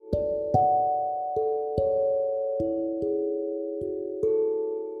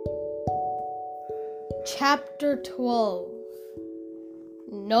Chapter 12.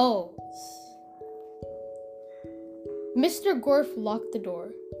 Nose. Mr. Gorf locked the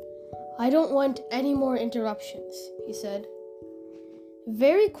door. "I don't want any more interruptions," he said.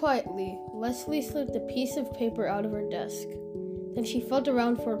 Very quietly, Leslie slipped a piece of paper out of her desk. Then she felt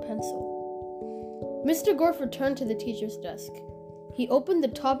around for a pencil. Mr. Gorf returned to the teacher's desk. He opened the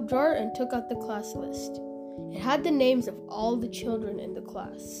top drawer and took out the class list. It had the names of all the children in the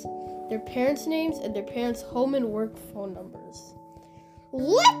class, their parents' names, and their parents' home and work phone numbers.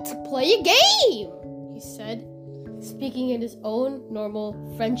 "Let's play a game," he said, speaking in his own normal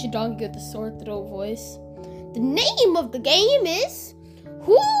French donkey with a sore throat voice. "The name of the game is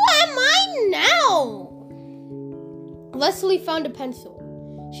Who Am I Now?" Leslie found a pencil.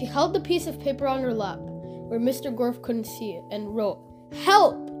 She held the piece of paper on her lap, where Mr. Gorf couldn't see it, and wrote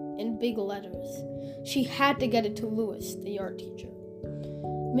 "Help" in big letters. She had to get it to Louis, the art teacher.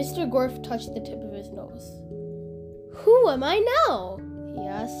 Mr. Gorf touched the tip of his nose. "Who am I now?" he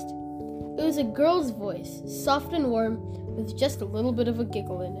asked. It was a girl's voice, soft and warm, with just a little bit of a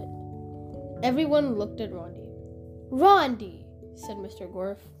giggle in it. Everyone looked at Rondi. "Rondi," said Mr.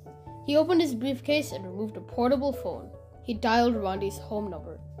 Gorf. He opened his briefcase and removed a portable phone. He dialed Rondi's home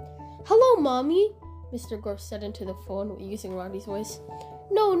number. "Hello, Mommy," Mr. Gorf said into the phone using Rondi's voice.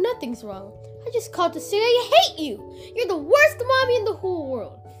 "No, nothing's wrong. I just called to say I hate you. You're the worst mommy in the whole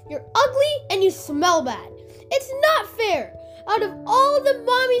world. You're ugly and you smell bad. It's not fair. Out of all the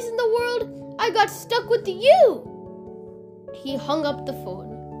mommies in the world, I got stuck with you." He hung up the phone.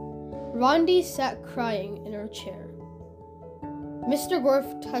 Rondi sat crying in her chair. Mr.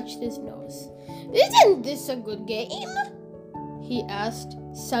 Gorf touched his nose. "Isn't this a good game?" he asked,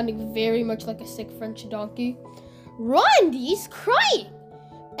 sounding very much like a sick French donkey. "Rondi's crying.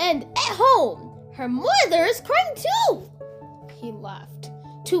 And at home, her mother is crying too." He laughed.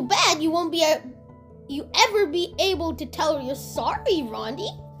 "Too bad you won't ever be able to tell her you're sorry, Rondi."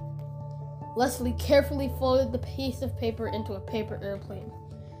 Leslie carefully folded the piece of paper into a paper airplane.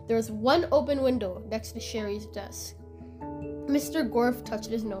 There was one open window next to Sherry's desk. Mr. Gorf touched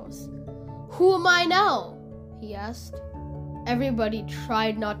his nose. "Who am I now?" he asked. Everybody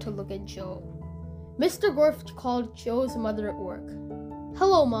tried not to look at Joe. Mr. Gorf called Joe's mother at work.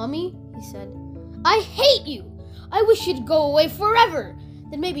 "Hello, Mommy," he said. "I hate you. I wish you'd go away forever.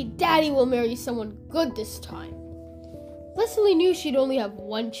 Then maybe Daddy will marry someone good this time." Leslie knew she'd only have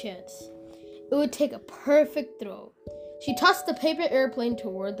one chance. It would take a perfect throw. She tossed the paper airplane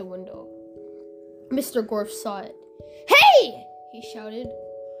toward the window. Mr. Gorf saw it. "Hey!" he shouted.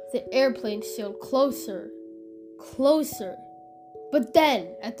 The airplane sailed closer, closer. But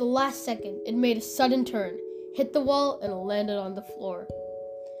then, at the last second, it made a sudden turn, hit the wall, and landed on the floor.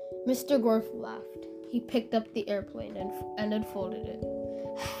 Mr. Gorf laughed. He picked up the airplane and unfolded it.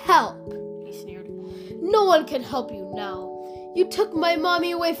 "Help!" he sneered. "No one can help you now. You took my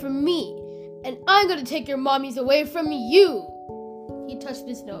mommy away from me, and I'm going to take your mommies away from you." He touched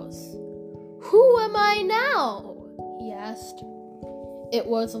his nose. "Who am I now?" he asked. It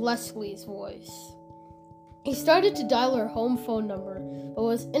was Leslie's voice. He started to dial her home phone number, but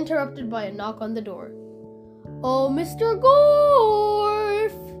was interrupted by a knock on the door. "Oh, Mr.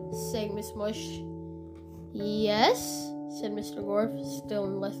 Gorf," sang Miss Mush. "Yes," said Mr. Gorf, still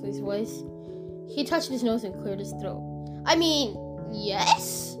in Leslie's voice. He touched his nose and cleared his throat.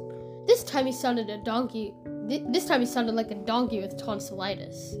 Yes?" This time he sounded like a donkey with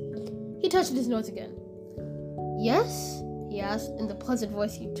tonsillitis. He touched his nose again. "Yes?" he asked in the pleasant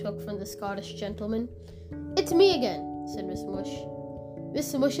voice he took from the Scottish gentleman. "It's me again," said Miss Mush.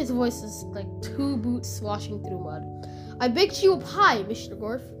 Miss Mush's voice was like two boots sloshing through mud. "I baked you a pie, Mr.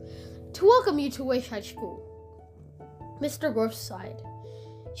 Gorf, to welcome you to Wayside School." Mr. Gorf sighed.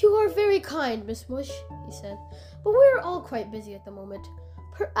 "You are very kind, Miss Mush," he said, "but we're all quite busy at the moment.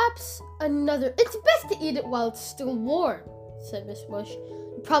 Perhaps another—" "It's best to eat it while it's still warm," said Miss Mush.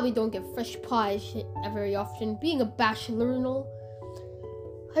 "You probably don't get fresh pies very often, being a bachelor and all."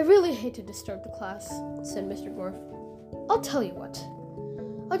 "I really hate to disturb the class," said Mr. Gorf. "I'll tell you what.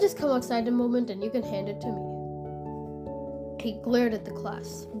 I'll just come outside a moment and you can hand it to me." He glared at the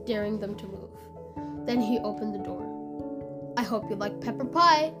class, daring them to move. Then he opened the door. "I hope you like pepper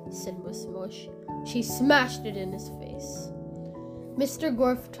pie," said Miss Mush. She smashed it in his face. Mr.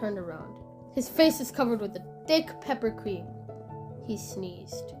 Gorf turned around. His face was covered with a thick pepper cream. He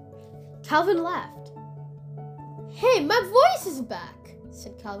sneezed. Calvin laughed. "Hey, my voice is back,"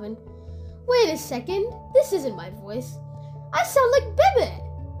 said Calvin. "Wait a second, this isn't my voice. I sound like Bebe."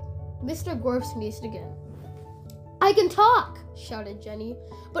 Mr. Gorf sneezed again. "I can talk," shouted Jenny,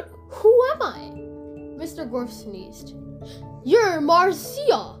 "but who am I?" Mr. Gorf sneezed. "You're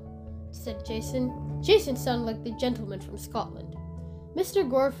Marcia!" said Jason. Jason sounded like the gentleman from Scotland. Mr.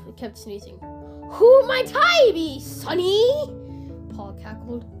 Gorf kept sneezing. Who might I be, sonny? Paul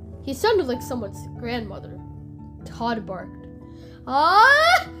cackled. He sounded like someone's grandmother. Todd barked.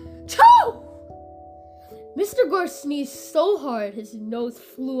 Achoo! Mr. Gorf sneezed so hard his nose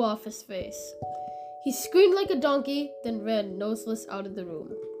flew off his face. He screamed like a donkey, then ran noseless out of the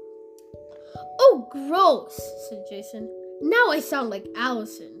room. Oh, gross, said Jason. Now I sound like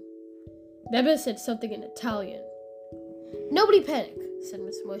Allison. Bebe said something in Italian. Nobody panic, said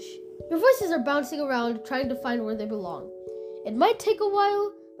Miss Mush. Your voices are bouncing around, trying to find where they belong. It might take a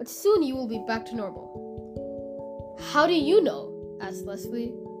while, but soon you will be back to normal. How do you know? Asked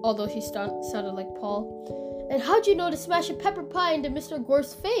Leslie, although she sounded like Paul. And how'd you know to smash a pepper pie into Mr.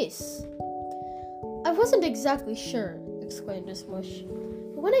 Gorf's face? I wasn't exactly sure, exclaimed Miss Mush.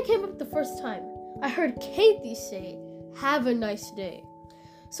 But when I came up the first time, I heard Kathy say, have a nice day.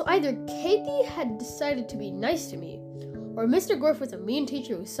 So either Kathy had decided to be nice to me, or Mr. Gorf was a mean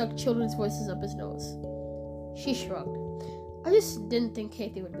teacher who sucked children's voices up his nose. She shrugged. I just didn't think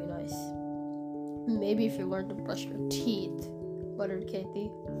Kathy would be nice. Maybe if you learned to brush your teeth, muttered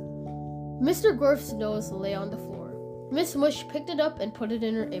Kathy. Mr. Gorf's nose lay on the floor. Miss Mush picked it up and put it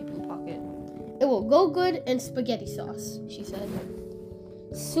in her apron pocket. It will go good in spaghetti sauce, she said.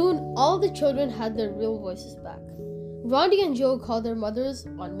 Soon all the children had their real voices back. Rondi and Joe called their mothers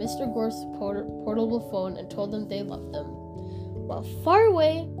on Mr. Gorf's portable phone and told them they loved them. While far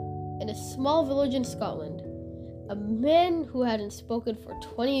away, in a small village in Scotland, a man who hadn't spoken for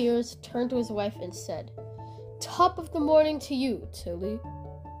 20 years turned to his wife and said, Top of the morning to you, Tilly.